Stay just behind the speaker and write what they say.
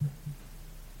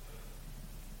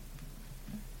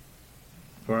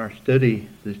For our study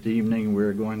this evening,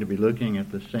 we're going to be looking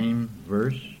at the same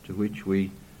verse to which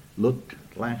we looked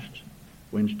last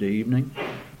Wednesday evening.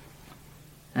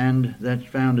 And that's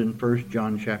found in 1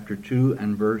 John chapter 2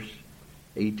 and verse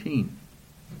 18.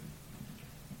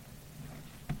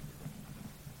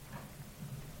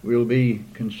 We'll be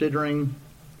considering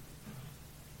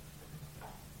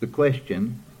the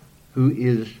question, who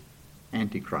is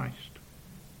Antichrist?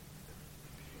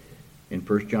 In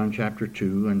 1 John chapter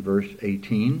 2 and verse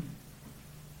 18,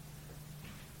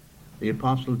 the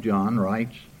Apostle John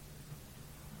writes,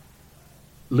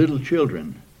 "Little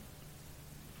children,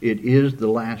 it is the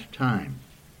last time.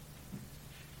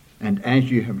 And as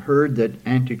you have heard that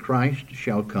Antichrist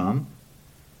shall come,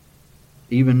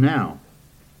 even now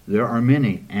there are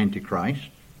many Antichrists,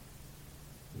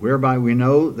 whereby we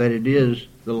know that it is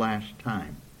the last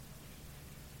time."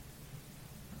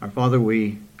 Our Father,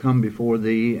 we come before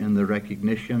Thee in the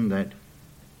recognition that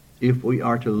if we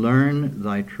are to learn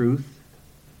Thy truth,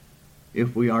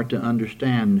 if we are to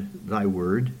understand Thy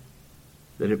word,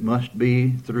 that it must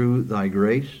be through Thy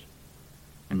grace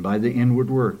and by the inward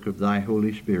work of Thy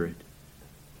Holy Spirit.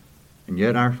 And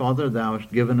yet, our Father, Thou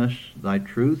hast given us Thy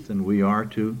truth, and we are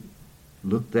to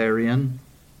look therein.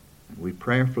 We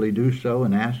prayerfully do so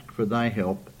and ask for Thy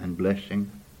help and blessing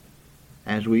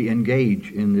as we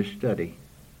engage in this study.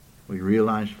 We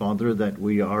realize, Father, that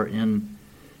we are in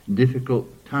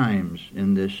difficult times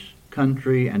in this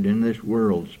country and in this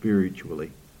world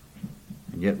spiritually.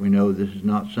 And yet we know this is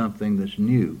not something that's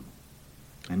new.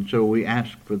 And so we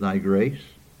ask for Thy grace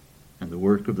and the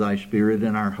work of Thy Spirit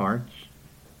in our hearts,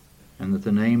 and that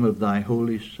the name of Thy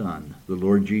Holy Son, the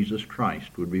Lord Jesus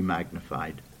Christ, would be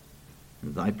magnified,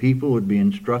 and Thy people would be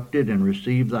instructed and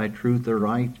receive Thy truth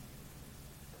aright,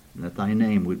 and that Thy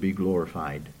name would be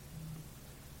glorified.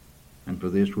 And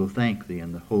for this we'll thank Thee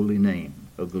in the holy name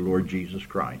of the Lord Jesus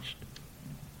Christ.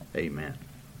 Amen.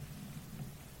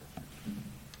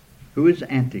 Who is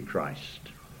Antichrist?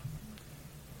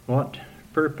 What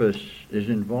purpose is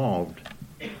involved?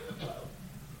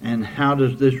 And how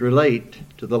does this relate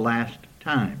to the last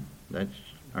time? That's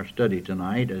our study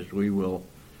tonight as we will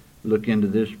look into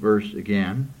this verse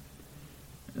again.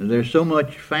 There's so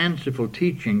much fanciful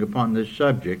teaching upon this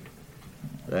subject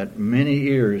that many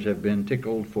ears have been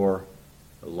tickled for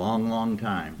a long, long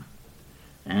time.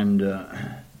 And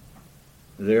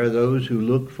there are those who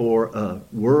look for a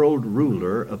world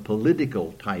ruler, a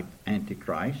political type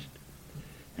Antichrist,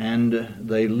 and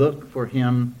they look for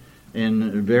him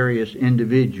in various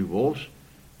individuals,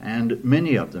 and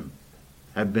many of them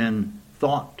have been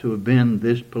thought to have been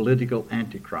this political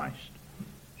Antichrist.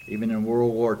 Even in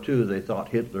World War II, they thought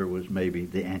Hitler was maybe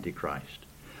the Antichrist,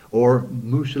 or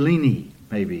Mussolini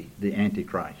maybe the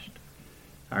Antichrist.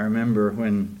 I remember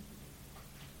when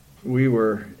we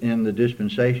were in the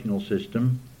dispensational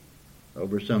system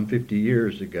over some 50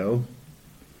 years ago,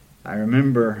 I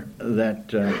remember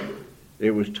that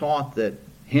it was taught that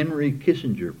Henry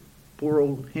Kissinger, poor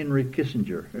old Henry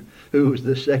Kissinger, who was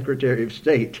the Secretary of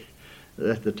State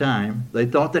at the time, they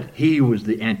thought that he was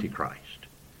the Antichrist.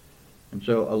 And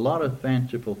so a lot of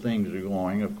fanciful things are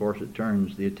going. Of course, it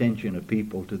turns the attention of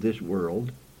people to this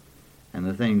world and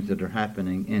the things that are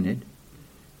happening in it,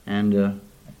 and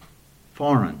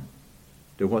foreign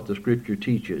to what the Scripture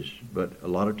teaches. But a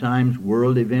lot of times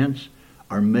world events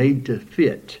are made to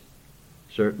fit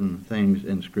certain things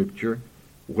in Scripture,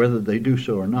 whether they do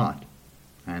so or not.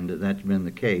 And that's been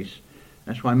the case.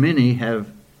 That's why many have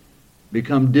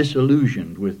become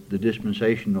disillusioned with the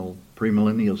dispensational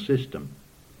premillennial system.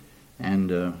 And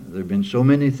there have been so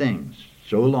many things,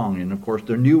 so long, and of course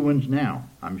there are new ones now,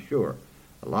 I'm sure.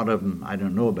 A lot of them I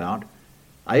don't know about.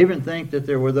 I even think that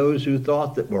there were those who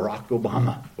thought that Barack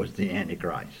Obama was the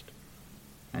Antichrist.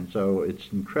 And so it's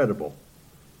incredible,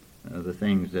 the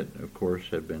things that, of course,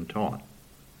 have been taught.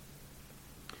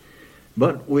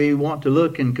 But we want to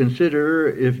look and consider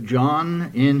if John,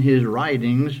 in his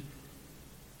writings,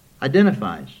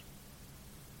 identifies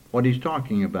what he's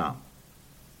talking about.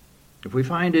 If we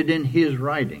find it in his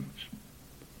writings,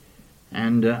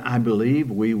 and I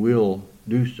believe we will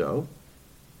do so.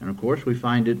 And of course we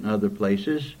find it in other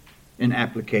places, in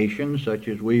applications such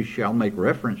as we shall make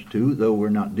reference to, though we're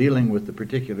not dealing with the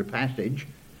particular passage,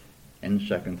 in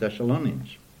 2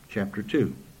 Thessalonians chapter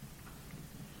 2.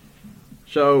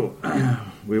 So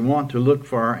we want to look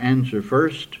for our answer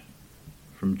first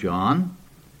from John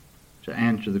to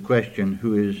answer the question,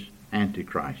 who is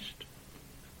Antichrist?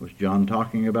 Was John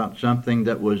talking about something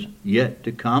that was yet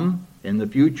to come in the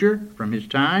future from his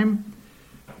time?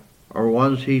 Or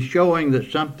was he showing that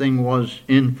something was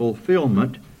in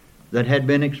fulfillment that had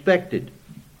been expected?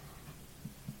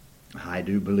 I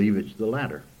do believe it's the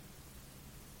latter.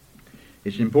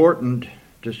 It's important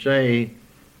to say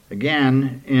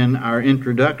again in our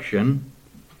introduction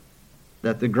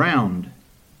that the ground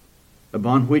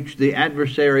upon which the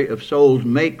adversary of souls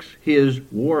makes his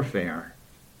warfare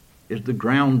is the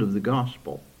ground of the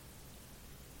gospel.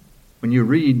 When you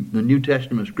read the New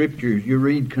Testament scriptures, you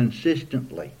read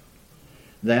consistently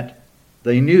that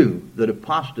they knew that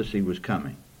apostasy was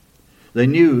coming. They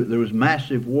knew there was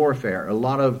massive warfare. A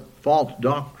lot of false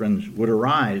doctrines would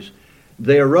arise.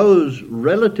 They arose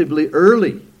relatively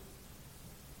early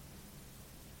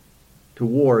to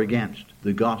war against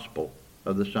the gospel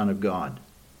of the Son of God.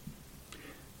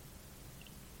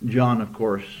 John, of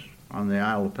course, on the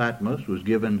Isle of Patmos was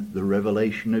given the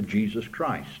revelation of Jesus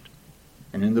Christ.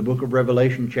 And in the book of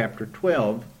Revelation chapter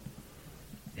 12,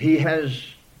 he has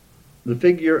the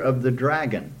figure of the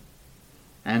dragon.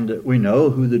 And we know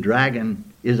who the dragon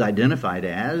is identified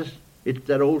as. It's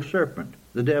that old serpent,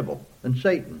 the devil, and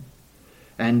Satan.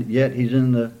 And yet he's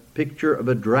in the picture of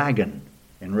a dragon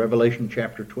in Revelation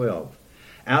chapter 12.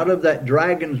 Out of that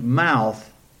dragon's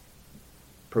mouth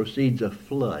proceeds a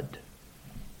flood.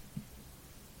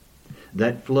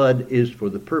 That flood is for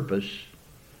the purpose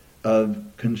of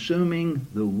consuming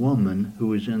the woman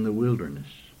who is in the wilderness.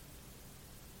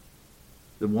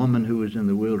 The woman who is in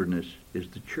the wilderness is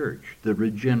the church, the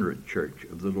regenerate church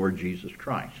of the Lord Jesus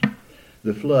Christ.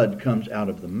 The flood comes out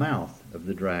of the mouth of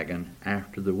the dragon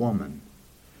after the woman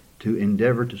to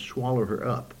endeavor to swallow her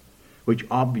up, which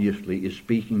obviously is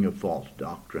speaking of false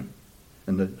doctrine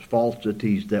and the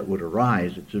falsities that would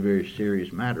arise. It's a very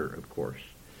serious matter, of course.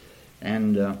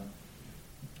 And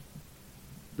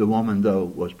the woman, though,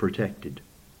 was protected.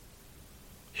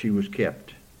 She was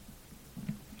kept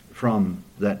from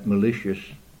that malicious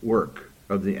work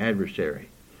of the adversary.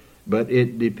 But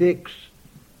it depicts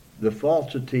the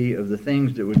falsity of the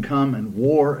things that would come and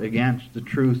war against the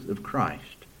truth of Christ.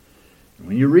 And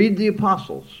when you read the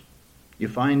apostles, you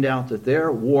find out that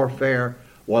their warfare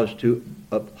was to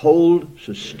uphold,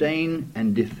 sustain,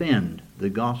 and defend the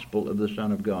gospel of the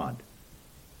Son of God.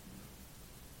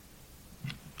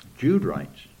 Jude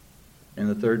writes in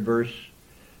the 3rd verse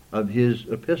of his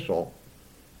epistle,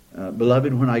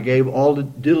 Beloved, when I gave all the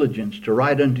diligence to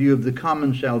write unto you of the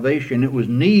common salvation, it was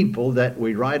needful that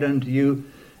we write unto you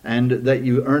and that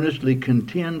you earnestly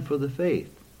contend for the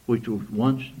faith which was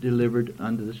once delivered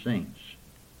unto the saints.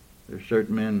 There are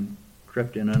certain men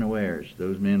crept in unawares.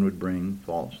 Those men would bring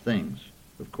false things,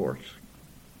 of course.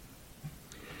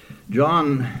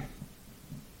 John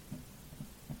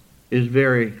is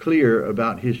very clear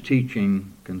about his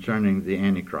teaching concerning the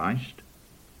Antichrist.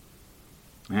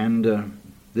 And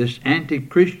this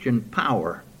anti-Christian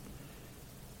power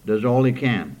does all he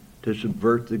can to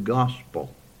subvert the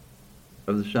gospel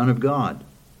of the Son of God,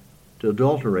 to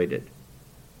adulterate it,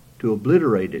 to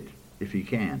obliterate it if he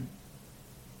can.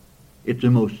 It's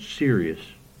the most serious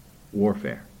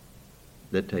warfare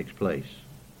that takes place.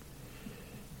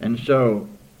 And so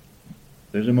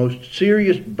there's a most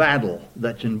serious battle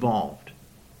that's involved.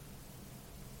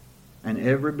 And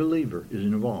every believer is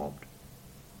involved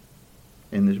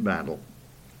in this battle.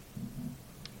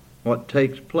 What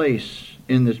takes place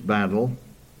in this battle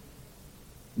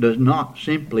does not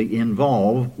simply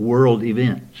involve world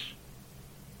events.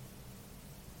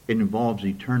 It involves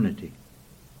eternity.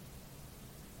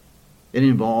 It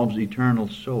involves eternal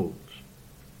souls.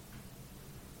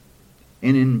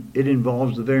 And it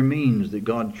involves the very means that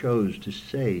God chose to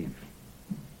save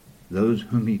those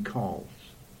whom he calls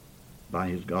by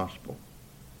his gospel.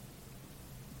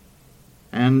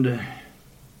 And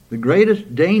the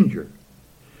greatest danger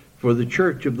for the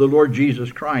church of the Lord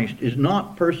Jesus Christ is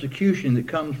not persecution that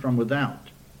comes from without.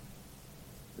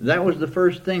 That was the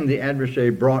first thing the adversary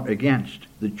brought against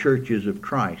the churches of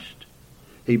Christ.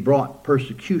 He brought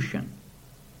persecution.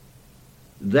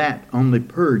 That only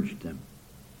purged them.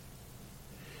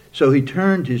 So he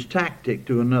turned his tactic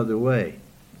to another way,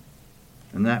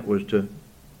 and that was to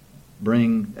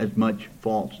bring as much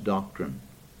false doctrine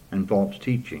and false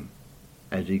teaching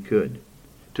as he could,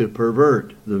 to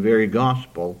pervert the very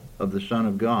gospel of the Son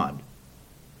of God.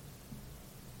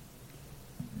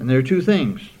 And there are two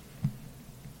things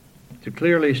to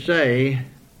clearly say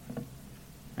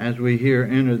as we here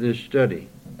enter this study.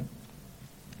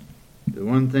 The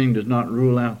one thing does not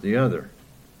rule out the other.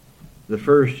 The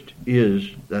first is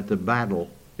that the battle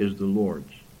is the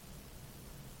Lord's.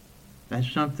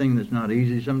 That's something that's not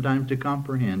easy sometimes to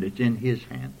comprehend. It's in his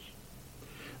hands.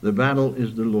 The battle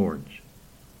is the Lord's.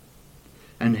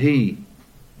 And he,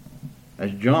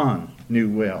 as John knew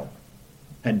well,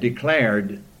 had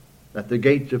declared that the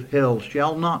gates of hell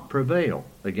shall not prevail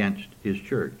against his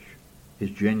church,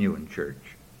 his genuine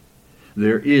church.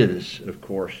 There is, of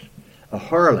course, a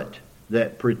harlot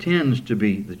that pretends to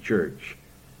be the church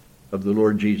of the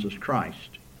Lord Jesus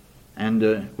Christ,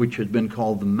 and which has been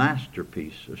called the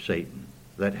masterpiece of Satan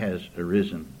that has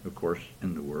arisen, of course,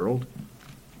 in the world.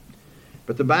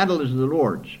 But the battle is the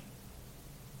Lord's.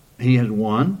 He has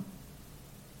won,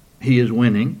 he is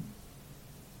winning,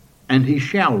 and he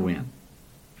shall win.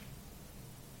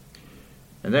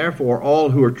 And therefore, all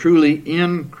who are truly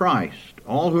in Christ,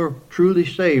 all who are truly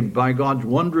saved by God's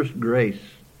wondrous grace,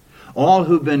 all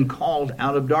who've been called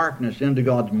out of darkness into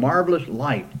God's marvelous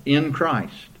light in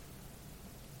Christ,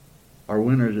 are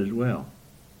winners as well.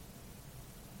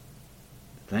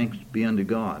 Thanks be unto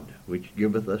God, which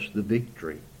giveth us the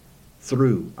victory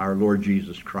through our Lord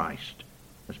Jesus Christ,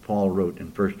 as Paul wrote in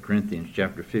 1 Corinthians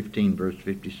chapter 15, verse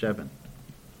 57.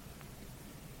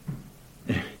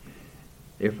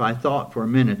 If I thought for a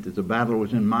minute that the battle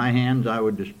was in my hands, I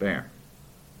would despair.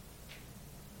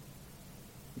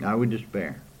 I would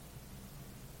despair.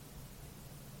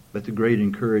 But the great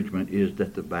encouragement is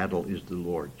that the battle is the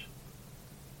Lord's.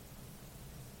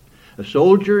 A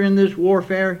soldier in this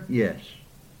warfare? Yes.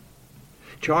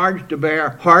 Charged to bear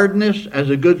hardness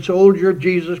as a good soldier of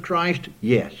Jesus Christ?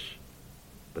 Yes.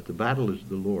 But the battle is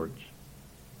the Lord's.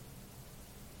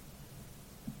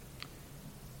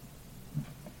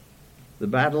 The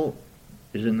battle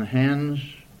is in the hands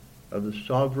of the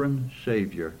sovereign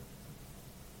Savior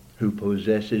who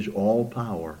possesses all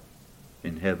power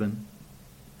in heaven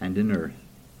and in earth.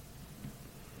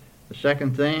 The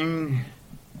second thing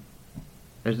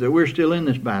is that we're still in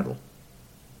this battle.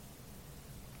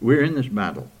 We're in this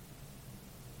battle.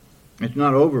 It's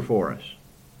not over for us.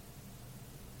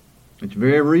 It's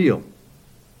very real.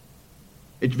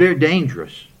 It's very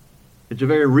dangerous. It's a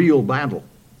very real battle.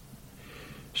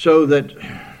 So that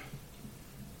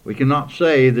we cannot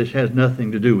say this has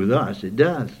nothing to do with us. It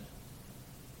does.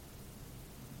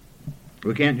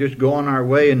 We can't just go on our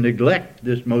way and neglect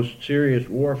this most serious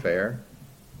warfare.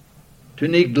 To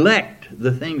neglect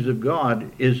the things of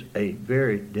God is a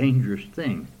very dangerous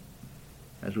thing,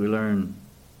 as we learn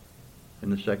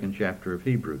in the 2nd chapter of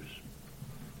Hebrews.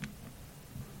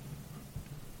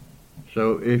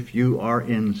 So if you are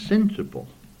insensible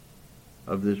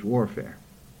of this warfare,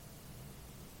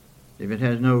 if it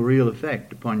has no real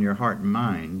effect upon your heart and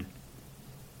mind,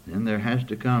 then there has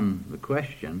to come the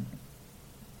question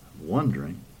of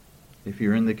wondering if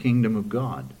you're in the kingdom of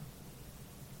God.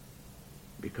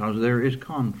 Because there is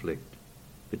conflict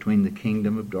between the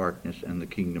kingdom of darkness and the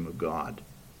kingdom of God.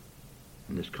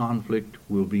 And this conflict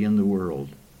will be in the world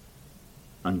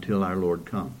until our Lord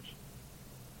comes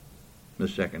the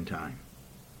second time.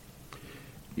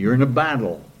 You're in a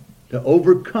battle to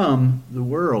overcome the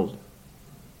world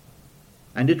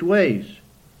and its ways.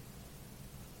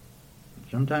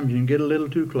 Sometimes you can get a little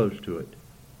too close to it.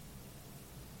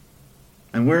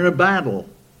 And we're in a battle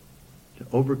to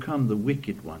overcome the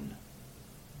wicked one,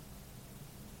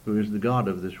 who is the God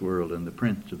of this world and the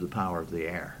prince of the power of the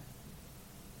air.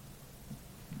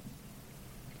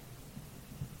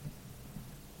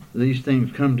 These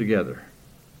things come together.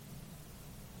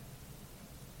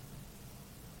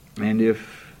 And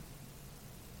if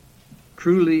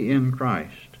truly in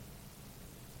Christ,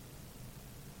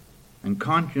 and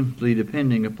consciously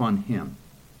depending upon Him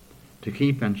to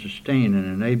keep and sustain and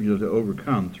enable you to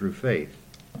overcome through faith,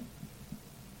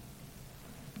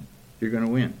 you're going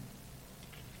to win.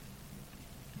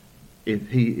 If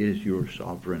He is your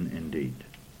sovereign indeed.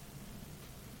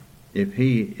 If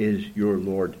He is your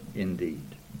Lord indeed.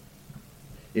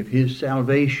 If His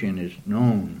salvation is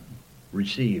known,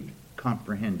 received,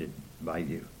 comprehended by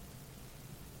you.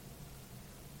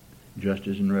 Just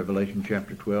as in Revelation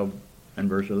chapter 12 and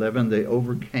verse 11, they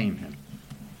overcame Him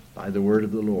by the word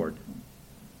of the Lord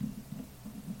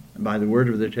and by the word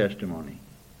of their testimony.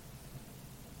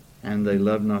 And they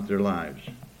loved not their lives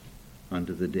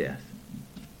unto the death.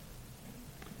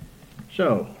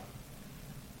 So,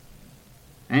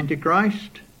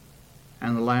 Antichrist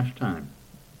and the last time.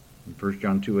 In 1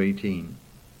 John 2:18.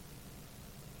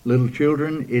 Little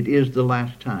children, it is the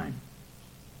last time.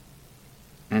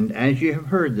 And as ye have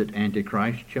heard that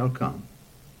Antichrist shall come,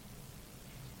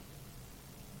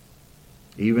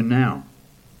 even now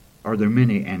are there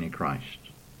many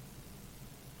Antichrists,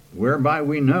 whereby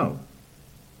we know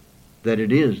that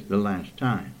it is the last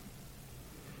time.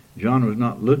 John was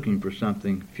not looking for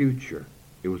something future.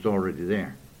 It was already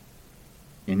there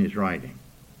in his writing.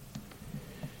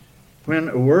 When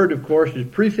a word, of course, is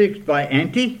prefixed by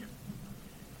anti,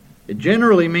 it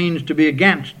generally means to be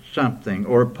against something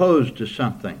or opposed to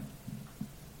something.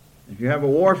 If you have a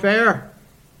warfare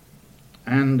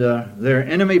and there are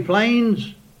enemy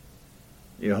planes,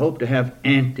 you hope to have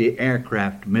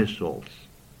anti-aircraft missiles.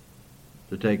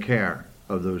 to take care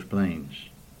of those planes.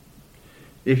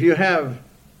 If you have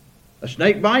a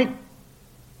snake bite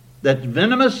that's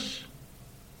venomous,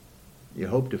 you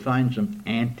hope to find some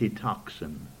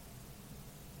antitoxin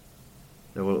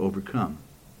that will overcome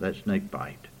that snake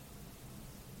bite.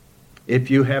 If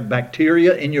you have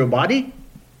bacteria in your body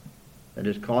that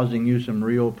is causing you some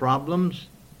real problems,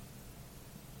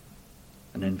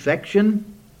 an infection,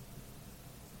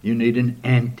 you need an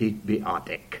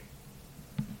antibiotic.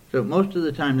 So most of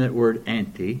the time that word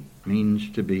anti means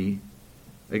to be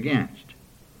against.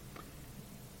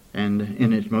 And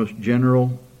in its most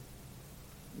general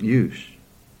use,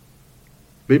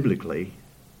 biblically,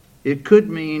 it could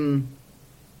mean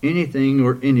anything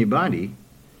or anybody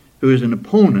who is an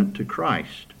opponent to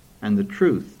Christ and the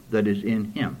truth that is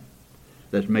in Him,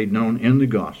 that's made known in the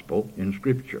gospel, in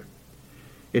Scripture.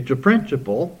 It's a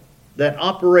principle that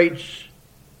operates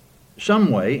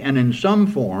some way and in some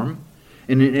form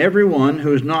and in everyone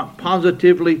who is not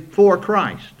positively for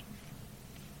Christ,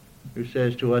 who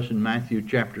says to us in Matthew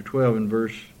chapter 12 and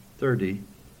verse 30,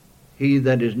 "He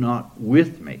that is not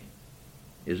with me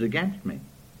is against me,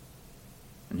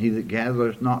 and he that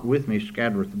gathereth not with me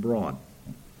scattereth abroad."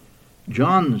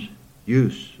 John's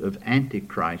use of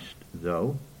Antichrist,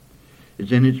 though,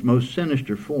 is in its most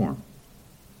sinister form,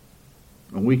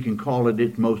 and we can call it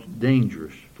its most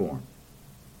dangerous form.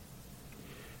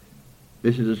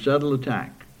 This is a subtle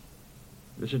attack.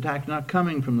 This attack is not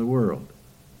coming from the world.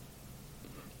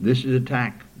 This is an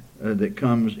attack that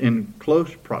comes in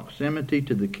close proximity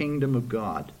to the kingdom of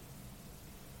God.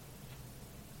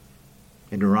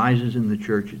 It arises in the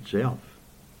church itself,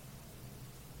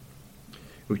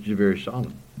 which is very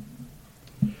solemn.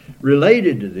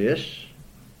 Related to this,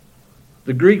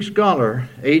 the Greek scholar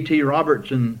A.T.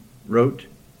 Robertson wrote,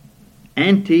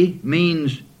 "Anti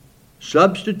means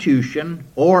substitution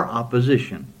or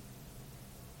opposition,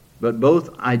 but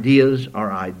both ideas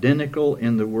are identical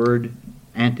in the word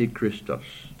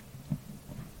Antichristos."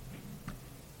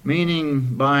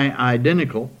 Meaning by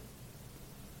identical,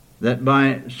 that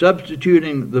by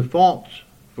substituting the false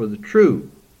for the true,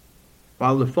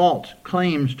 while the false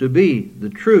claims to be the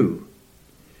true,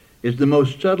 is the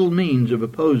most subtle means of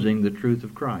opposing the truth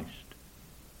of Christ.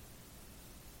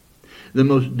 The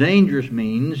most dangerous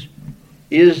means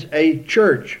is a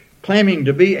church, claiming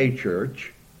to be a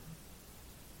church,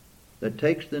 that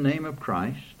takes the name of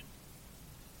Christ,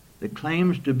 that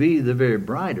claims to be the very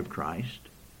bride of Christ,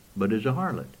 but is a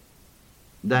harlot.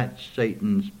 That's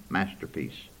Satan's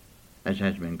masterpiece, as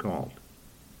has been called.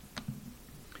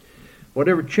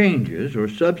 Whatever changes or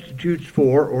substitutes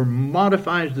for or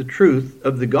modifies the truth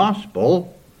of the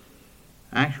gospel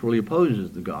actually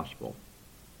opposes the gospel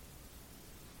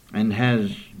and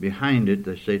has behind it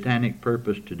the satanic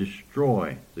purpose to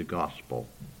destroy the gospel.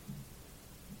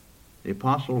 The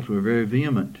apostles were very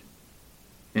vehement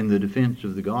in the defense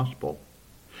of the gospel.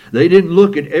 They didn't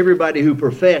look at everybody who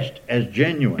professed as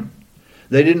genuine.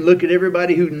 They didn't look at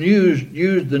everybody who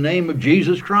used the name of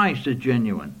Jesus Christ as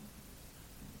genuine.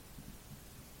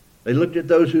 They looked at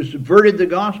those who subverted the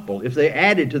gospel. If they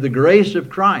added to the grace of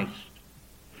Christ,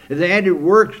 if they added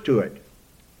works to it,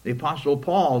 the Apostle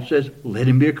Paul says, "Let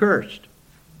him be accursed."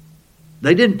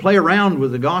 They didn't play around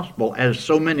with the gospel as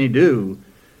so many do,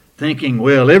 thinking,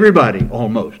 well, everybody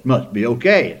almost must be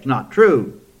okay. It's not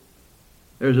true.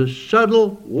 There's a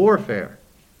subtle warfare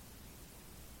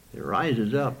that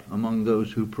rises up among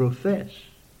those who profess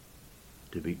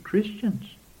to be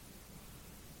Christians.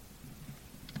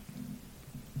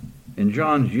 In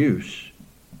John's use,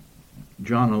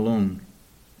 John alone,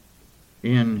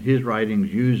 in his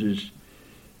writings, uses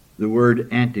the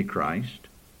word Antichrist.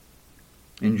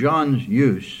 In John's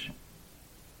use,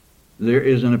 there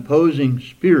is an opposing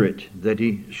spirit that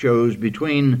he shows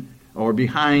between or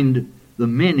behind the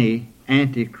many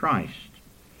Antichrists,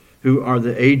 who are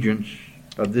the agents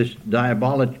of this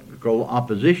diabolical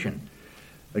opposition.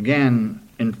 Again,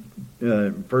 in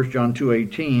 1 John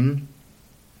 2:18,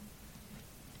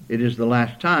 it is the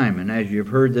last time, and as you have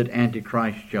heard that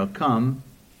Antichrist shall come,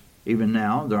 even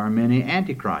now there are many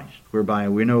Antichrists, whereby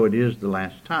we know it is the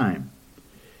last time.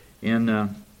 In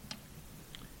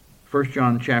 1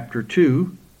 John chapter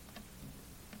 2,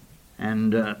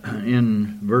 and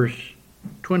in verse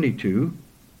 22,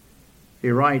 he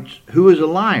writes, "Who is a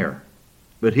liar,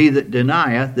 but he that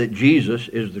denieth that Jesus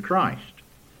is the Christ?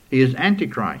 He is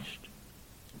Antichrist,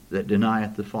 that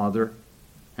denieth the Father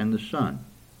and the Son."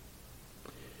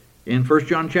 In 1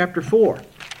 John chapter 4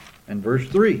 and verse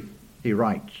 3, he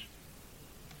writes,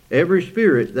 "Every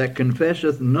spirit that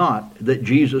confesseth not that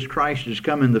Jesus Christ is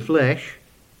come in the flesh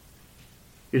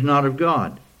is not of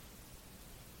God.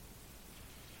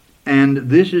 And And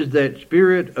this is that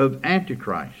spirit of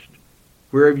Antichrist,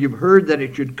 wherever you've heard that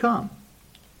it should come.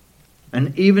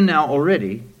 And even now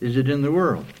already is it in the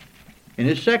world. In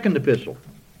his second epistle,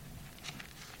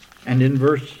 and in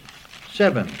verse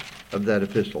 7 of that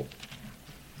epistle.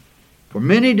 For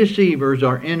many deceivers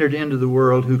are entered into the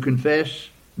world who confess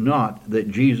not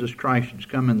that Jesus Christ has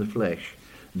come in the flesh.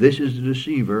 This is a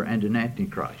deceiver and an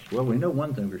antichrist. Well, we know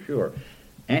one thing for sure.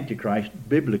 Antichrist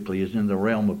biblically is in the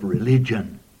realm of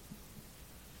religion,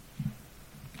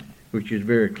 which is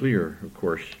very clear, of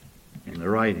course, in the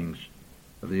writings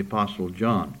of the Apostle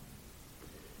John.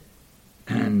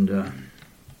 And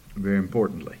very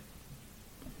importantly,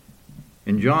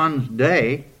 in John's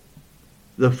day,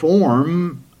 the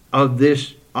form of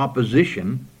this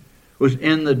opposition was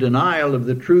in the denial of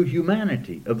the true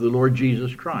humanity of the Lord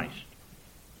Jesus Christ.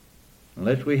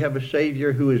 Unless we have a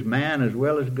Savior who is man as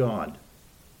well as God,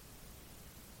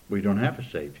 we don't have a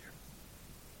Savior.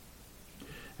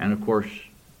 And of course,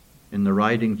 in the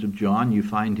writings of John, you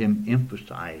find him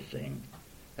emphasizing,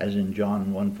 as in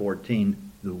John 1:14,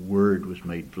 the Word was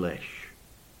made flesh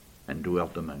and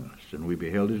dwelt among us, and we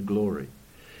beheld his glory.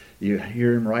 You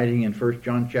hear him writing in 1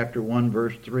 John chapter 1,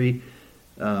 verse 3,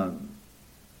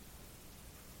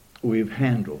 we've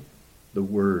handled the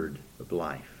word of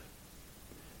life.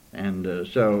 And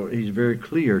so he's very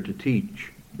clear to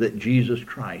teach that Jesus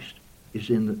Christ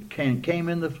came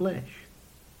in the flesh.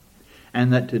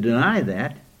 And that to deny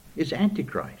that is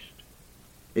Antichrist.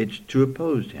 It's to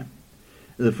oppose him.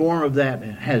 The form of that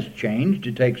has changed.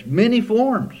 It takes many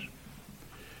forms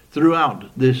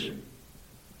throughout this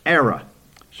era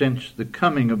since the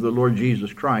coming of the Lord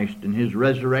Jesus Christ and his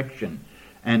resurrection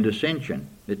and ascension.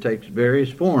 It takes various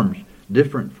forms,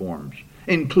 different forms,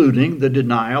 including the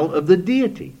denial of the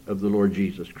deity of the Lord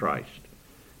Jesus Christ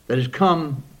that has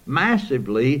come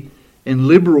massively in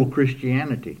liberal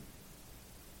Christianity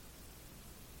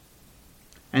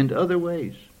and other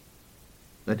ways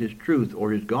that his truth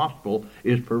or his gospel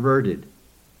is perverted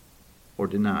or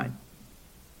denied.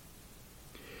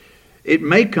 It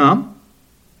may come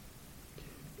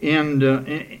in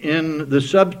the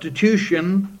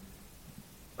substitution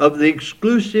of the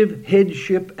exclusive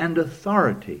headship and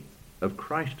authority of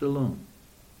Christ alone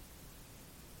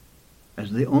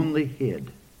as the only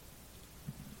head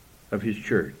of his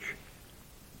church.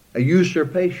 A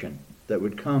usurpation that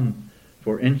would come,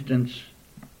 for instance,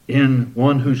 in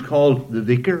one who's called the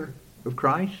vicar of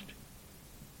Christ,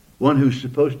 one who's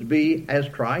supposed to be as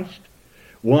Christ,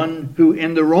 one who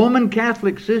in the Roman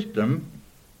Catholic system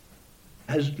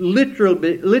has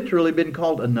literally been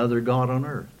called another God on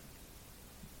earth.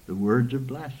 The words of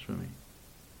blasphemy.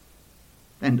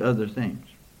 And other things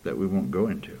that we won't go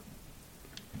into.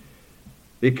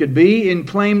 It could be in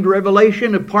claimed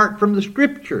revelation apart from the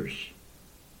Scriptures,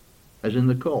 as in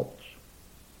the cults.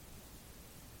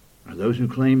 Or those who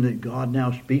claim that God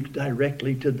now speaks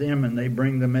directly to them and they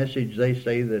bring the message they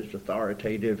say that's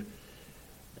authoritative,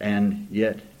 and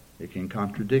yet it can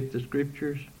contradict the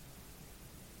Scriptures.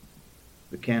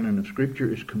 The canon of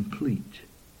Scripture is complete.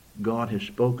 God has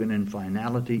spoken in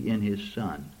finality in his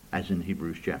Son, as in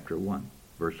Hebrews chapter 1,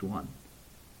 verse 1.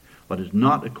 What is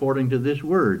not according to this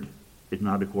word is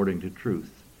not according to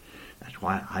truth. That's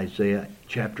why Isaiah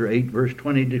chapter 8, verse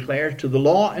 20 declares, to the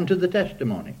law and to the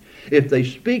testimony, if they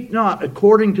speak not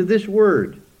according to this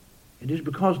word, it is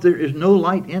because there is no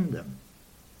light in them.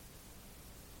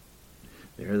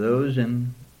 There are those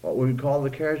in what we would call the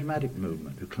charismatic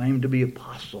movement who claim to be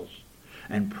apostles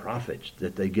and prophets,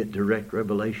 that they get direct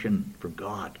revelation from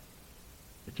God.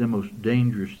 It's the most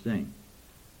dangerous thing.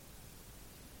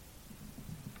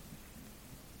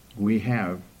 We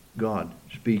have God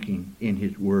speaking in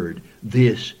his word.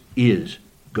 This is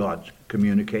God's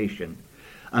communication.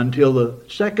 Until the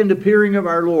second appearing of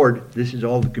our Lord, this is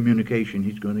all the communication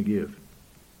he's going to give.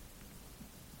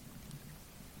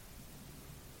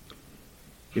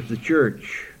 If the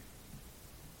church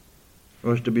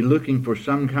was to be looking for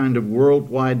some kind of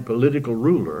worldwide political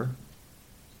ruler,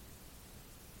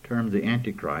 termed the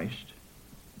Antichrist,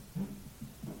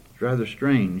 it's rather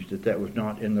strange that that was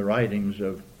not in the writings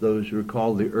of those who are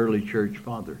called the early church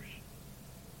fathers.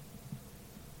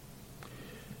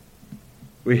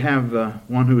 We have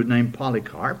one who was named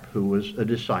Polycarp, who was a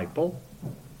disciple,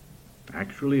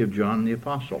 actually, of John the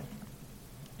Apostle.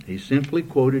 He simply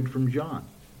quoted from John.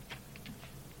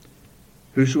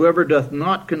 Whosoever doth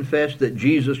not confess that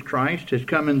Jesus Christ has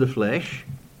come in the flesh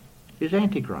is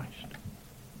Antichrist.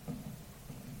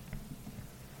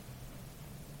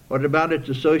 What about its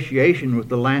association with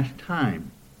the last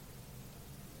time?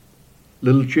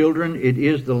 Little children, it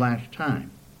is the last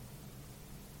time.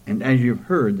 And as you've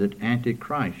heard, that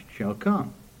Antichrist shall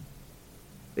come.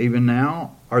 even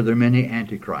now are there many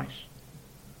antichrists,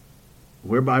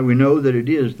 whereby we know that it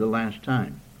is the last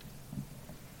time.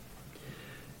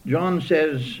 John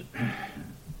says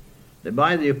that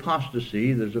by the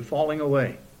apostasy there's a falling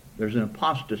away. There's an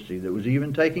apostasy that was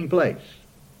even taking place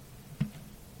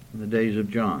in the days of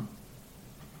John.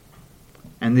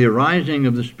 And the arising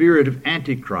of the spirit of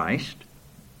Antichrist,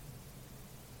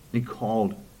 he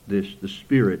called this the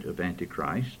spirit of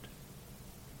Antichrist.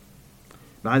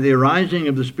 By the arising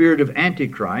of the spirit of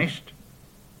Antichrist,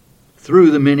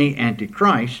 through the many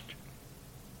Antichrist,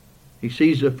 he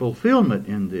sees a fulfillment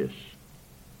in this.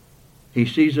 He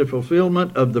sees a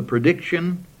fulfillment of the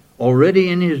prediction already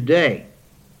in his day.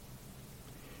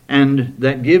 And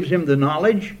that gives him the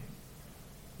knowledge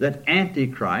that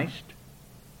Antichrist,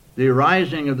 the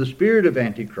arising of the spirit of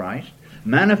Antichrist,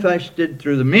 manifested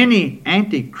through the many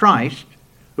Antichrist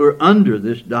who are under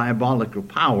this diabolical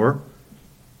power,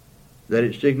 that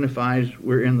it signifies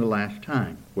we're in the last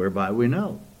time, whereby we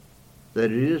know that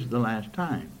it is the last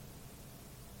time.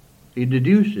 He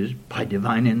deduces, by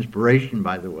divine inspiration,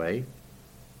 by the way,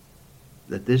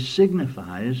 that this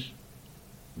signifies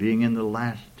being in the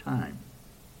last time,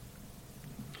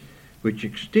 which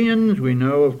extends, we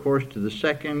know, of course, to the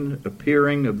second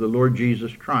appearing of the Lord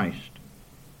Jesus Christ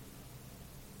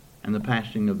and the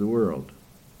passing of the world,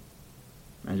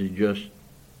 as he just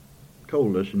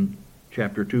told us in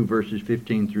chapter 2, verses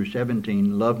 15 through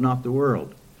 17, love not the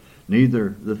world,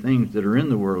 neither the things that are in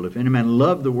the world. If any man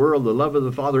love the world, the love of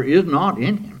the Father is not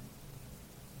in him.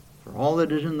 For all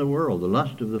that is in the world, the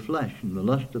lust of the flesh and the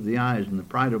lust of the eyes and the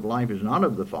pride of life is not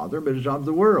of the Father, but is of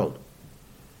the world.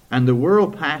 And the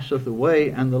world passeth away,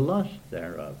 and the lust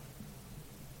thereof.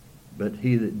 But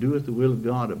he that doeth the will of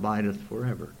God abideth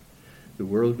forever. The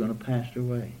world's going to pass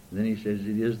away. Then he says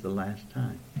it is the last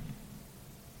time.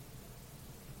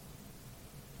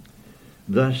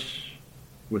 Thus,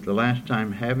 with the last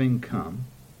time having come,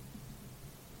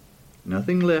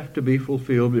 nothing left to be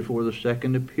fulfilled before the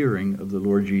second appearing of the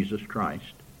Lord Jesus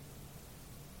Christ.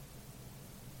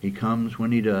 He comes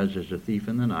when he does as a thief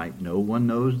in the night. No one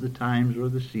knows the times or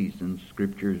the seasons.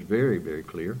 Scripture is very, very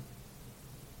clear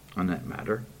on that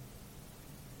matter.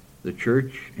 The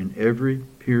church in every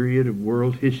period of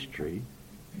world history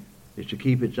is to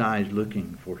keep its eyes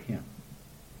looking for him,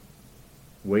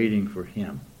 waiting for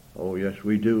him. Oh, yes,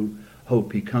 we do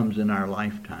hope he comes in our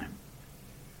lifetime.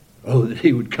 Oh, that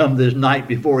he would come this night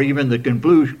before even the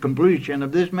completion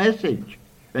of this message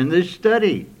and this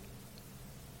study.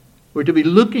 We're to be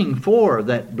looking for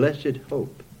that blessed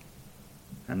hope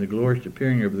and the glorious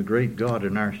appearing of the great God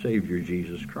and our Savior,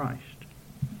 Jesus Christ.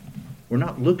 We're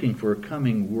not looking for a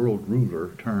coming world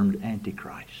ruler termed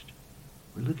Antichrist.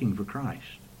 We're looking for Christ.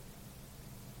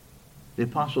 The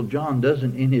Apostle John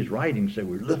doesn't in his writing say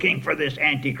we're looking for this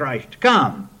Antichrist to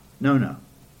come. No.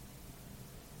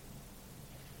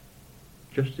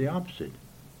 Just the opposite.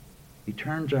 He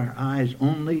turns our eyes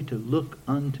only to look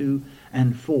unto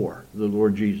and for the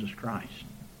Lord Jesus Christ.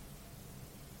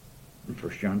 In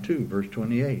 1 John 2, verse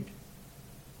 28.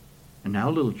 And now,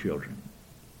 little children,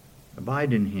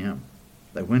 abide in him,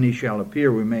 that when he shall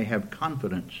appear we may have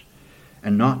confidence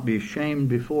and not be ashamed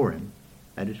before him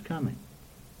at his coming.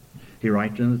 He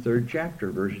writes in the 3rd chapter,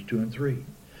 verses 2 and 3.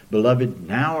 Beloved,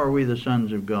 now are we the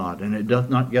sons of God, and it doth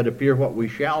not yet appear what we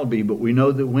shall be, but we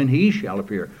know that when he shall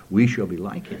appear, we shall be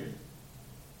like him.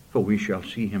 For we shall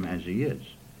see him as he is.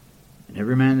 And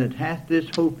every man that hath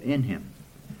this hope in him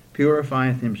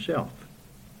purifieth himself,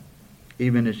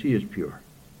 even as he is pure.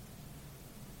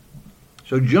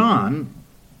 So John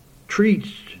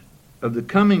treats of the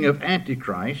coming of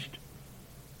Antichrist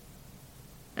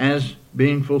as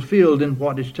being fulfilled in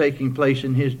what is taking place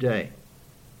in his day.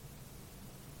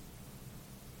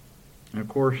 And of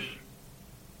course,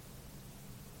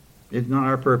 it's not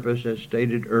our purpose, as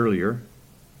stated earlier,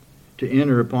 to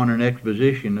enter upon an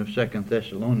exposition of 2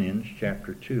 Thessalonians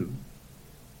chapter 2.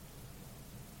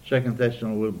 2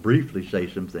 Thessalonians will briefly say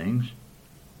some things.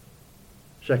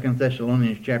 2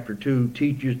 Thessalonians chapter 2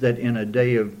 teaches that in a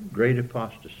day of great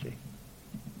apostasy,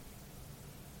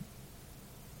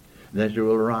 that there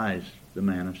will arise the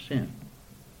man of sin.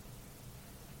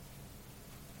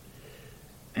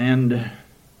 And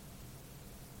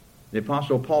the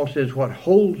Apostle Paul says what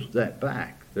holds that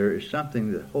back, there is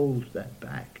something that holds that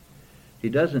back. He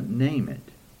doesn't name it.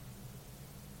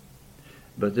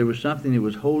 But there was something that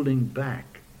was holding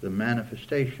back the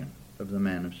manifestation of the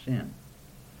man of sin.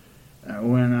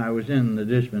 When I was in the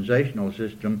dispensational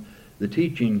system, the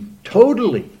teaching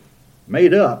totally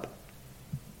made up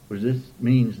was this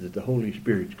means that the Holy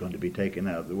Spirit's going to be taken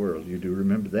out of the world. You do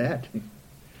remember that?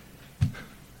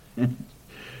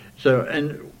 So,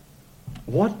 and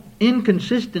what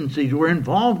inconsistencies were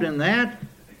involved in that.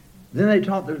 Then they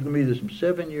taught there was going to be this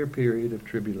 7-year period of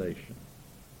tribulation.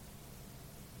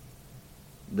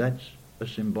 That's a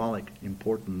symbolic,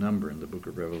 important number in the book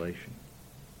of Revelation.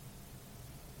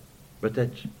 But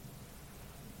that's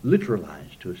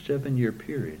literalized to a 7-year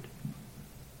period.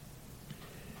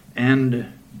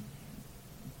 And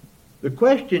the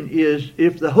question is,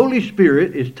 if the Holy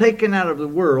Spirit is taken out of the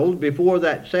world before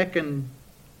that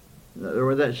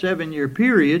 7-year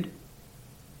period,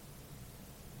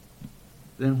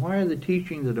 then why are they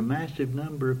teaching that a massive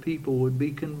number of people would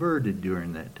be converted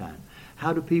during that time?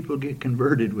 How do people get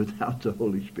converted without the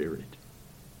Holy Spirit?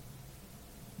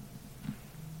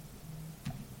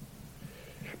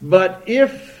 But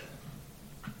if,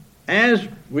 as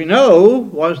we know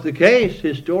was the case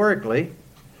historically,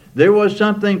 there was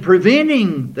something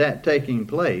preventing that taking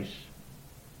place,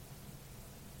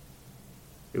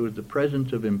 it was the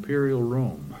presence of imperial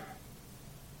Rome.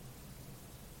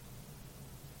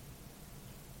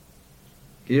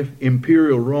 If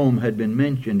imperial Rome had been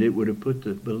mentioned, it would have put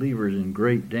the believers in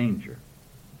great danger.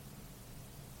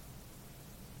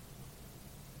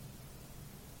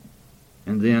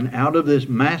 And then out of this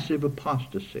massive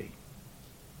apostasy,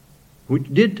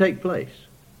 which did take place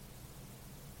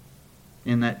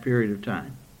in that period of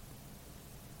time,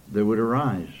 there would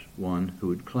arise one who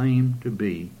would claim to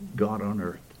be God on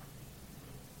earth,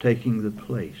 taking the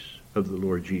place of the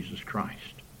Lord Jesus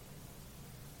Christ,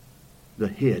 the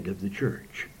head of the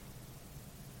church.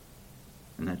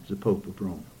 And that's the Pope of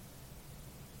Rome.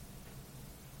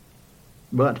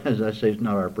 But, as I say, it's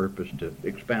not our purpose to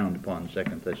expound upon 2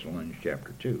 Thessalonians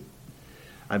chapter 2.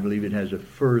 I believe it has a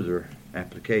further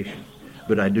application.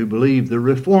 But I do believe the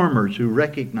reformers who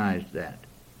recognized that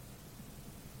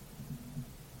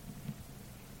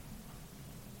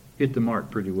hit the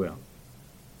mark pretty well.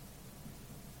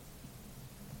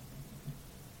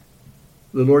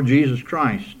 The Lord Jesus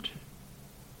Christ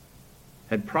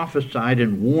had prophesied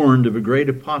and warned of a great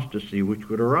apostasy which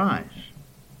would arise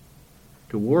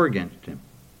to war against him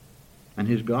and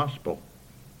his gospel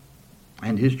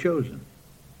and his chosen,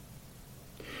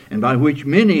 and by which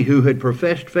many who had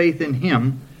professed faith in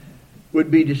him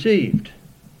would be deceived.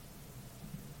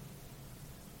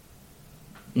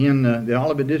 In the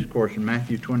Olivet Discourse in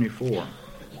Matthew 24,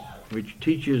 which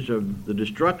teaches of the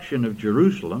destruction of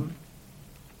Jerusalem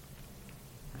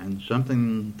and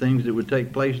things that would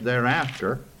take place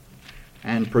thereafter,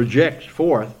 and projects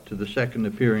forth to the second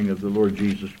appearing of the Lord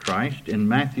Jesus Christ, in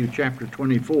Matthew chapter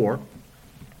 24,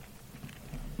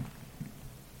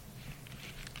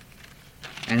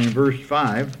 and in verse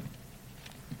 5,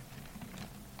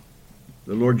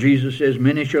 the Lord Jesus says,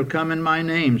 "Many shall come in my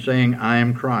name, saying, I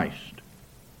am Christ,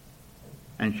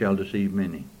 and shall deceive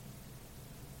many."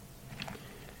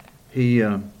 He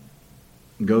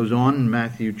goes on in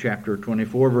Matthew chapter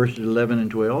 24, verses 11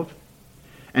 and 12.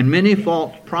 "And many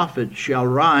false prophets shall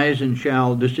rise and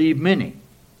shall deceive many,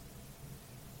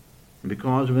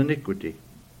 because of iniquity.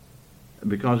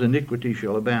 Because iniquity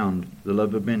shall abound, the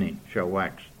love of many shall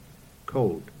wax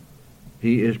cold."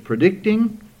 He is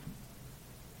predicting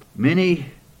many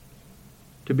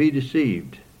to be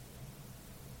deceived.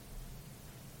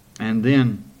 And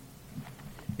then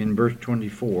in verse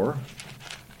 24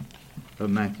 of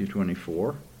Matthew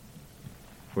 24,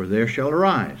 "For there shall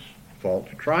arise false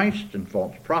Christs and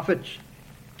false prophets,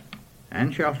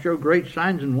 and shall show great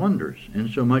signs and wonders,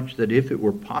 insomuch that if it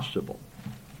were possible,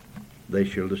 they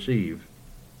shall deceive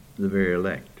the very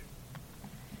elect."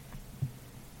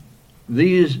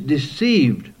 These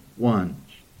deceived ones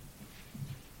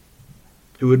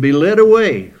who would be led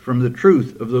away from the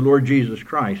truth of the Lord Jesus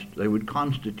Christ, they would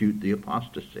constitute the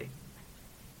apostasy.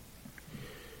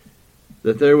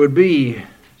 That there would be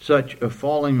such a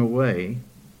falling away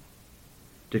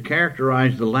to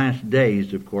characterize the last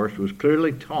days, of course, was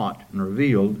clearly taught and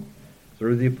revealed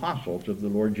through the apostles of the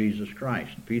Lord Jesus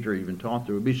Christ. Peter even taught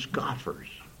there would be scoffers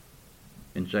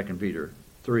in 2 Peter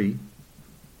 3.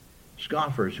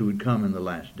 Scoffers who would come in the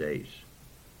last days.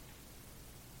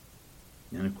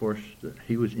 And of course,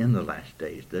 he was in the last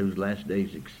days. Those last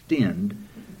days extend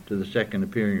to the second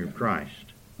appearing of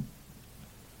Christ.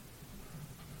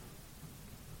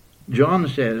 John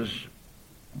says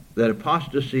that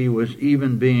apostasy was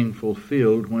even being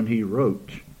fulfilled when he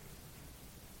wrote,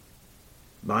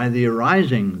 "By the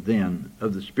arising then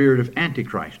of the spirit of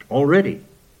Antichrist," already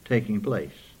taking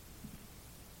place.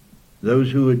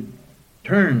 Those who would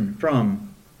turn from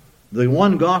the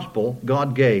one gospel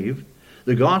God gave,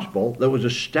 the gospel that was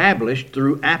established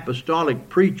through apostolic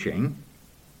preaching,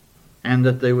 and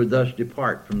that they would thus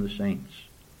depart from the saints.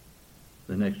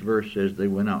 The next verse says, "They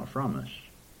went out from us,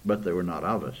 but they were not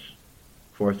of us.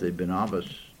 For if they'd been of us,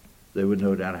 they would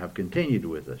no doubt have continued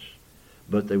with us.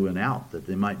 But they went out that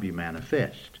they might be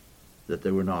manifest, that they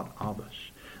were not of us.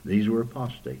 These were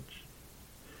apostates.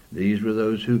 These were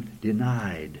those who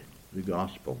denied the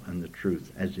gospel and the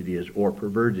truth as it is, or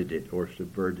perverted it, or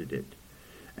subverted it,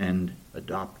 and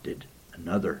adopted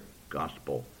another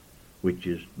gospel, which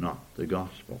is not the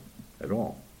gospel at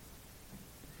all.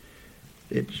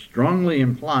 It's strongly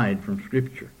implied from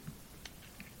Scripture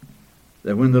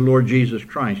that when the Lord Jesus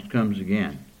Christ comes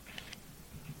again,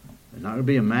 there's not going to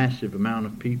be a massive amount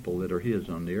of people that are His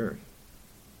on the earth.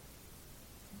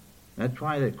 That's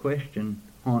why that question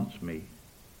haunts me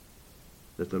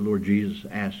that the Lord Jesus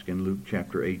asked in Luke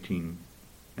chapter 18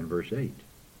 and verse 8.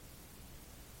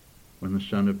 When the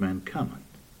Son of Man cometh,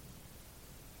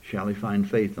 shall He find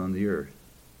faith on the earth?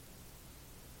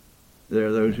 There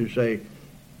are those who say,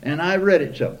 and I read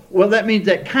it so. Well, that means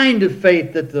that kind of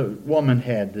faith that the woman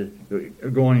had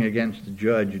going against the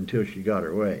judge until she got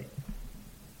her way.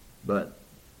 But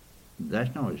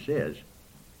that's not what it says.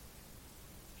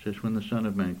 It says, when the Son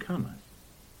of Man cometh,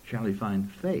 shall He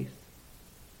find faith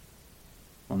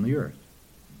on the earth?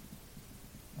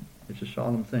 It's a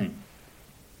solemn thing.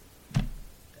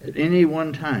 At any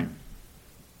one time,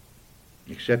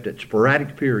 except at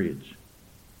sporadic periods,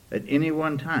 at any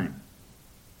one time,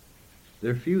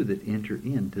 there are few that enter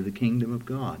into the kingdom of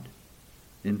God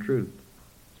in truth,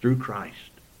 through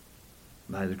Christ,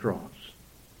 by the cross.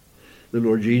 The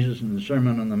Lord Jesus in the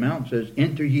Sermon on the Mount says,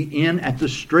 enter ye in at the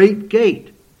strait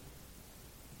gate.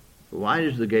 Wide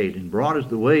is the gate, and broad is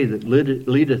the way that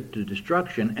leadeth to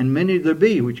destruction, and many there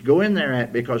be which go in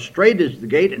thereat, because strait is the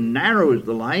gate, and narrow is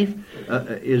the life,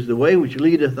 is the way which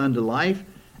leadeth unto life,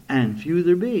 and few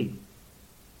there be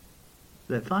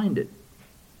that find it.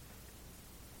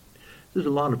 There's a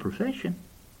lot of profession.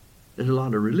 There's a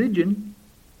lot of religion.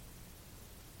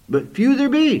 But few there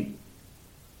be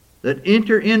that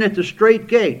enter in at the strait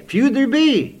gate. Few there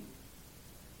be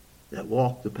that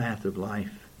walk the path of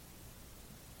life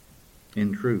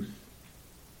in truth.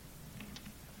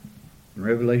 In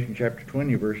Revelation chapter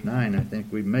 20, verse 9, I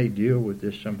think we may deal with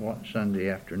this somewhat Sunday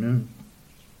afternoon.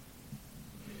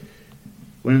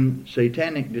 When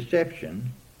satanic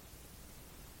deception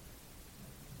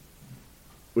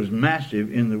was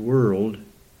massive in the world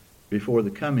before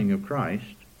the coming of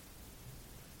Christ,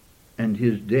 and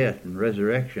His death and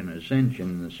resurrection, ascension,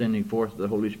 and the sending forth of the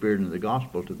Holy Spirit and the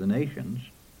gospel to the nations,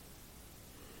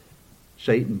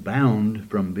 Satan, bound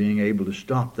from being able to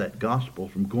stop that gospel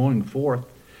from going forth,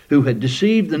 who had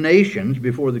deceived the nations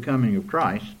before the coming of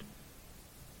Christ,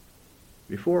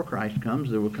 before Christ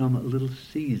comes, there will come a little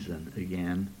season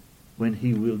again when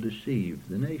he will deceive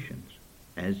the nations,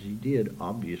 as he did,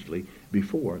 obviously,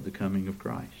 before the coming of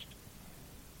Christ.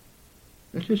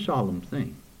 That's a solemn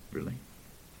thing, really.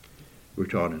 We're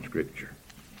taught in Scripture.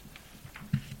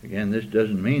 Again, this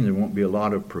doesn't mean there won't be a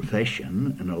lot of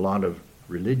profession and a lot of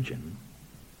religion,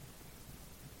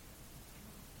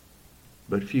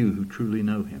 but few who truly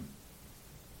know Him,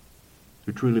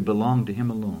 who truly belong to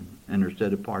Him alone and are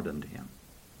set apart unto Him.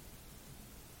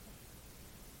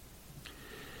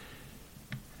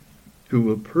 Who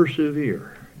will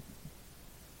persevere,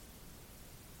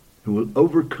 who will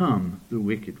overcome the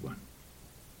wicked one,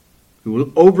 who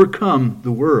will overcome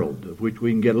the world, of which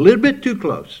we can get a little bit too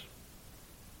close,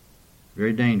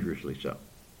 very dangerously so.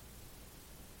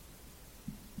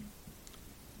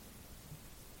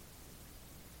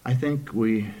 I think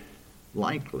we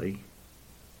likely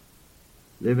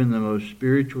live in the most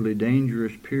spiritually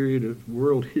dangerous period of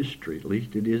world history, at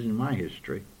least it is in my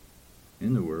history,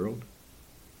 in the world.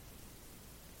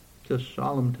 It's a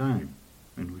solemn time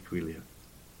in which we live.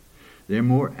 There are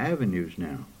more avenues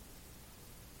now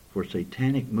for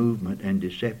satanic movement and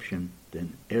deception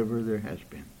than ever there has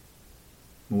been.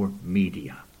 More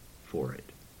media for it.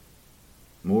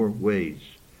 More ways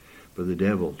for the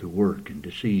devil to work and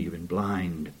deceive and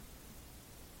blind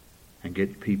and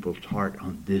get people's heart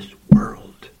on this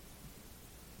world.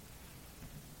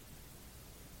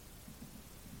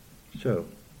 So,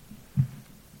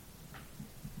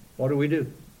 what do we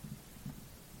do?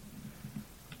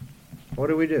 What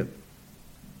do we do?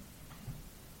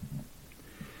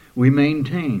 We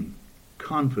maintain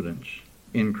confidence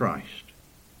in Christ.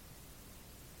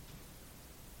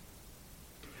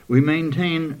 We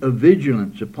maintain a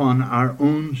vigilance upon our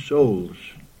own souls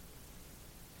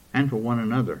and for one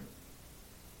another,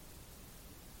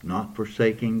 not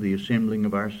forsaking the assembling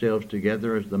of ourselves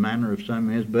together as the manner of some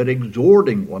is, but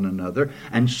exhorting one another,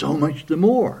 and so much the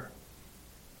more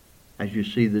as you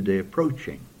see the day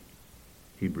approaching.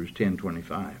 Hebrews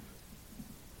 10:25.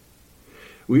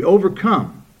 We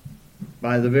overcome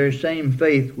by the very same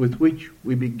faith with which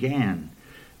we began.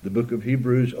 The book of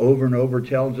Hebrews over and over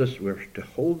tells us we're to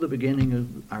hold the beginning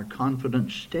of our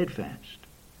confidence steadfast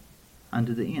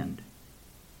unto the end.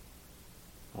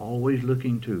 Always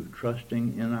looking to,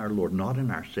 trusting in our Lord, not in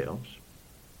ourselves.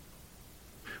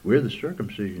 We're the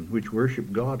circumcision which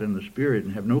worship God in the Spirit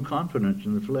and have no confidence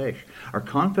in the flesh. Our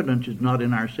confidence is not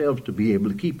in ourselves to be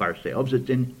able to keep ourselves. It's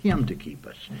in Him to keep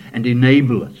us and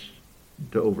enable us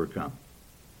to overcome.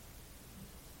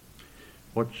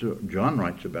 John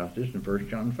writes about this in 1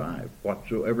 John 5.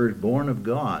 Whatsoever is born of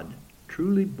God,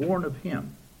 truly born of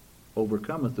Him,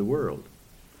 overcometh the world.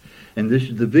 And this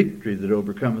is the victory that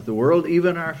overcometh the world,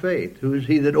 even our faith. Who is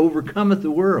he that overcometh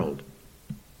the world?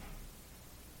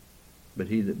 But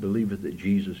he that believeth that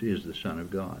Jesus is the Son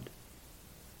of God.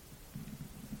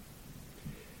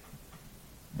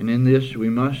 And in this we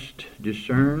must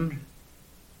discern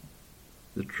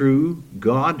the true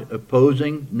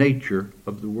God-opposing nature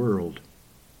of the world.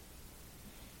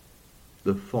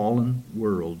 The fallen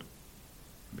world.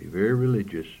 Be very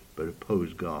religious, but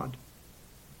oppose God.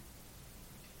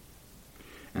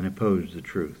 And oppose the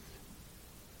truth.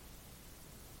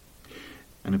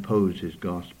 And oppose His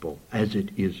gospel as it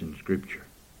is in Scripture.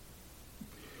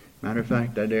 Matter of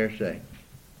fact, I dare say,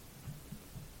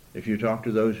 if you talk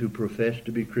to those who profess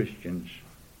to be Christians,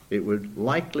 it would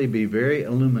likely be very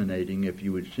illuminating if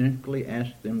you would simply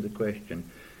ask them the question,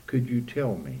 could you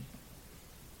tell me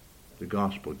the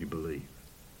gospel you believe?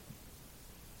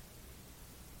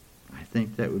 I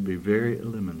think that would be very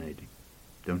illuminating,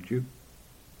 don't you?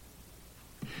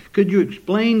 Could you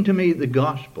explain to me the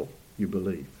gospel you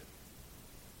believe?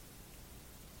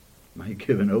 Might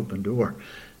give an open door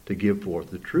to give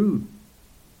forth the true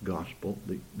gospel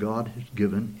that God has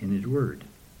given in His Word.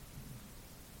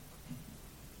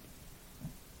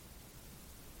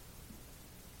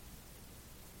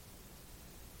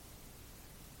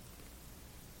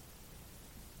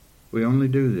 We only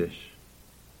do this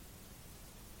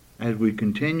as we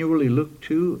continually look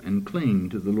to and cling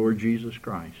to the Lord Jesus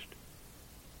Christ,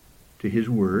 to His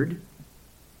Word,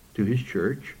 to His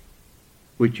church,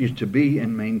 which is to be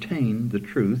and maintain the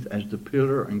truth as the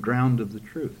pillar and ground of the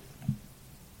truth,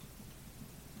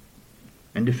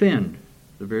 and defend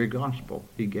the very gospel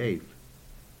He gave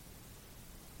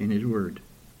in His Word.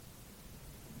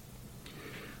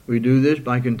 We do this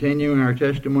by continuing our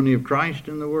testimony of Christ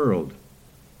in the world,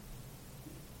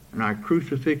 and our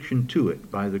crucifixion to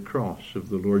it by the cross of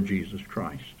the Lord Jesus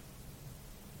Christ.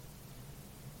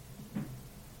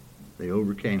 They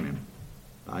overcame Him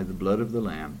by the blood of the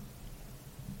Lamb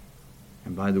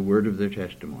and by the word of their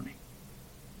testimony.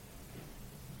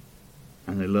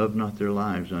 And they loved not their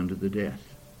lives unto the death.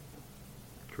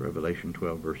 It's Revelation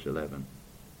 12, verse 11.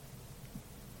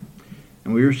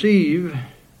 And we receive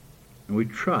and we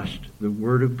trust the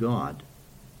Word of God.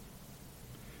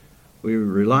 We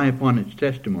rely upon its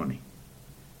testimony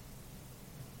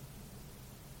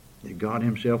that God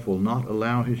Himself will not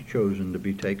allow His chosen to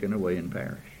be taken away and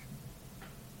perish.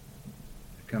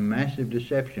 Become massive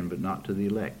deception, but not to the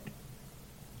elect.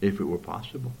 If it were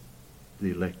possible, the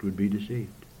elect would be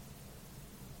deceived.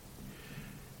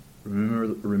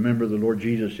 Remember the Lord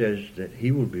Jesus says that He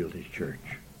will build His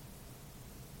church.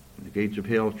 And the gates of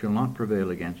hell shall not prevail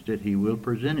against it. He will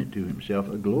present it to Himself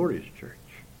a glorious church,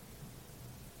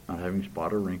 not having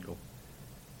spot or wrinkle.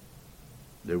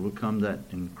 There will come that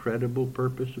incredible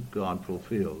purpose of God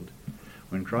fulfilled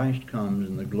when Christ comes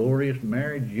in the glorious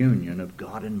marriage union of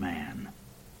God and man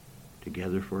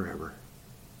together forever,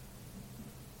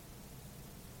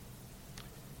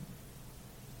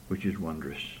 which is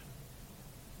wondrous.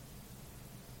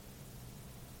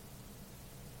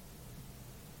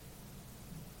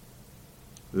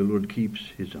 The Lord keeps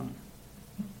His own.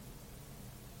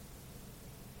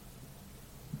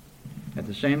 At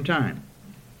the same time,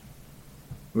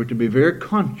 we're to be very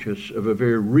conscious of a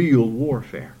very real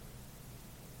warfare,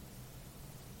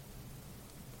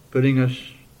 putting us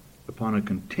upon a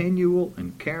continual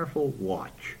and careful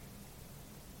watch,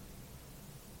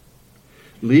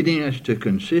 leading us to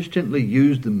consistently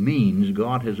use the means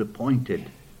God has appointed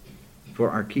for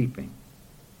our keeping,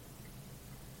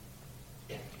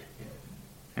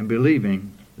 and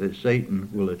believing that Satan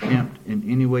will attempt in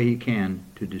any way he can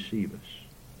to deceive us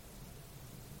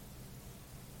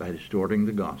by distorting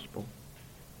the gospel,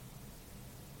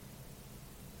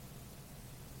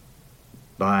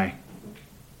 by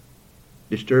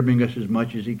disturbing us as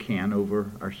much as he can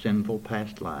over our sinful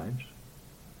past lives,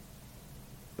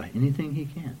 by anything he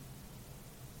can.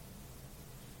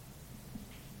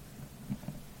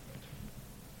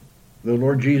 The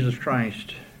Lord Jesus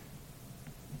Christ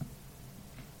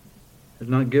has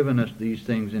not given us these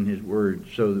things in His Word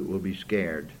so that we'll be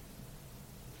scared.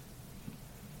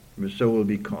 but so we'll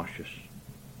be cautious.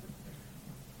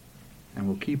 And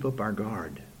we'll keep up our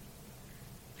guard.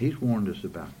 He's warned us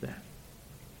about that.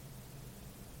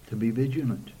 To be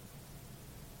vigilant.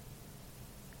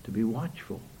 To be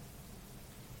watchful.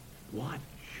 Watch.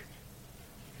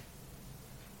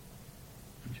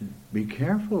 Be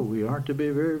careful. We are to be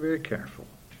very, very careful.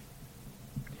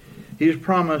 His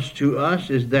promise to us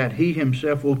is that He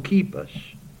Himself will keep us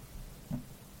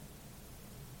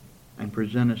and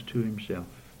present us to Himself.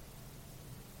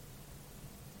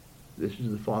 This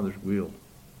is the Father's will,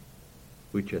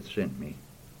 which hath sent me,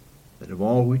 that of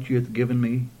all which He hath given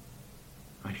me,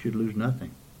 I should lose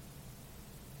nothing,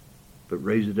 but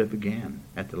raise it up again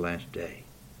at the last day.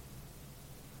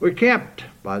 We're kept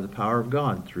by the power of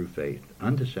God through faith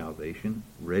unto salvation,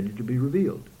 ready to be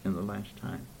revealed in the last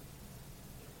time.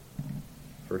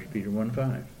 1 Peter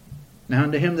 1:5. Now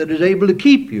unto Him that is able to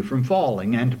keep you from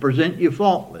falling and to present you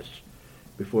faultless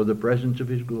before the presence of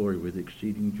His glory with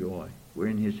exceeding joy. We're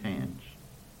in His hands.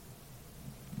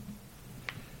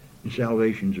 The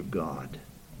salvation's of God.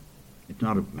 It's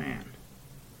not of man.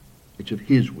 It's of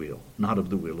His will, not of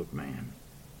the will of man.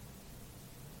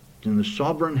 It's in the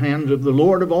sovereign hands of the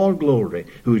Lord of all glory,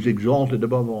 who is exalted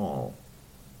above all.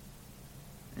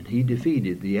 And He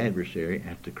defeated the adversary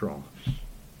at the cross.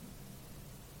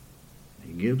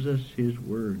 He gives us His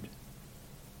word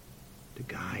to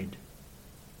guide.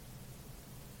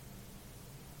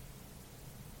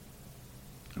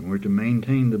 And we're to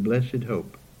maintain the blessed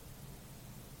hope,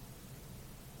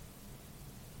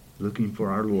 looking for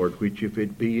our Lord, which if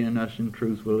it be in us in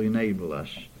truth will enable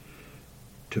us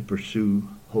to pursue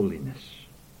holiness,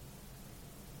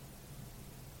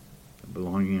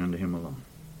 belonging unto Him alone.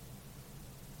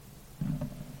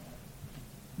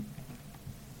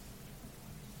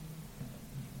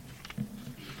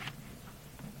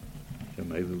 So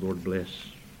may the Lord bless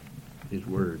His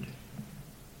word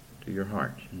to your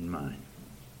heart and mind.